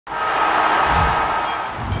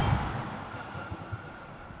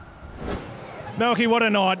Melky, what a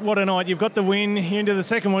night, what a night. You've got the win, you're into the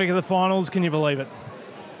second week of the finals. Can you believe it?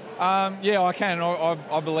 Yeah, I can.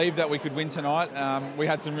 I believe that we could win tonight. We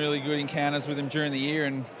had some really good encounters with them during the year,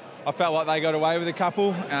 and I felt like they got away with a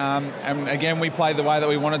couple. And again, we played the way that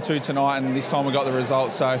we wanted to tonight, and this time we got the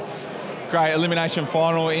result. So great elimination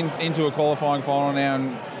final into a qualifying final now,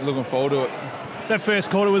 and looking forward to it. That first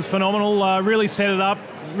quarter was phenomenal. Really set it up,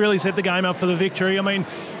 really set the game up for the victory. I mean,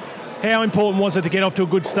 how important was it to get off to a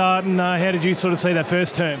good start, and how did you sort of see that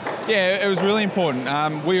first term? Yeah, it was really important.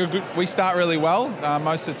 We start really well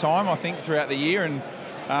most of the time, I think, throughout the year,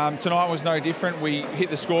 and tonight was no different. We hit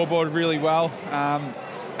the scoreboard really well,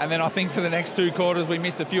 and then I think for the next two quarters we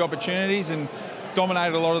missed a few opportunities and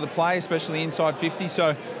dominated a lot of the play, especially inside 50.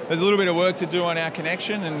 So there's a little bit of work to do on our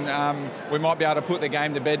connection, and we might be able to put the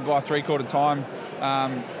game to bed by three-quarter time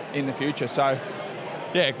in the future. So,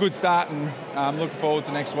 yeah, good start, and looking forward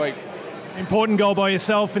to next week. Important goal by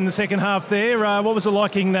yourself in the second half there. What was it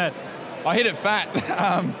like hitting that? I hit it fat.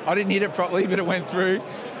 I didn't hit it properly, but it went through.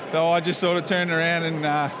 So I just sort of turned around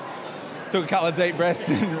and took a couple of deep breaths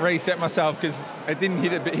and reset myself, because it didn't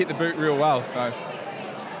hit the boot real well. So.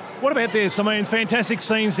 What about this? I mean, fantastic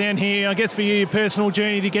scenes down here. I guess for you, your personal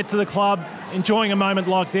journey to get to the club, enjoying a moment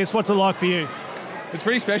like this. What's it like for you? It's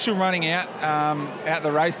pretty special running out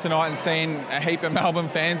the race tonight and seeing a heap of Melbourne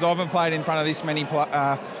fans. I haven't played in front of this many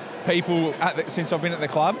people since I've been at the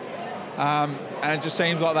club, and it just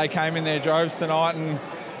seems like they came in their droves tonight, and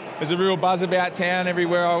there's a real buzz about town.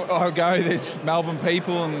 Everywhere I go, there's Melbourne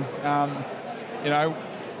people, and you know,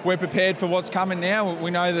 we're prepared for what's coming now.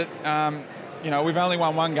 We know that you know, we've only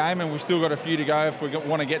won one game, and we've still got a few to go if we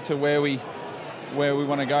want to get to where we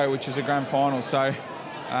want to go, which is a grand final. So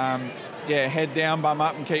yeah, head down, bum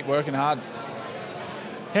up, and keep working hard.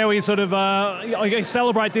 How will you sort of I guess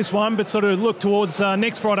celebrate this one, but sort of look towards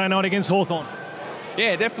next Friday night against Hawthorn?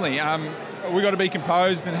 Yeah, definitely. We've got to be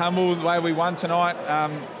composed and humble the way we won tonight.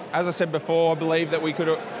 As I said before, I believe that we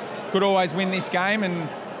could always win this game, and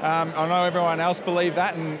I know everyone else believed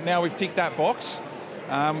that, and now we've ticked that box.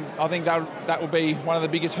 I think that will be one of the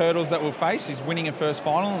biggest hurdles that we'll face, is winning a first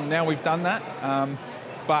final, and now we've done that.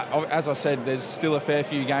 But as I said, there's still a fair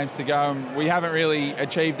few games to go, and we haven't really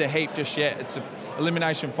achieved a heap just yet. It's an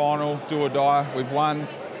elimination final, do or die. We've won.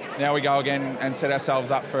 Now we go again and set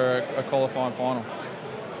ourselves up for a qualifying final.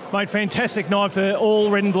 Mate, fantastic night for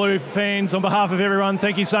all Red and Blue fans. On behalf of everyone,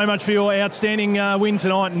 thank you so much for your outstanding win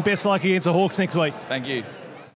tonight, and best luck against the Hawks next week. Thank you.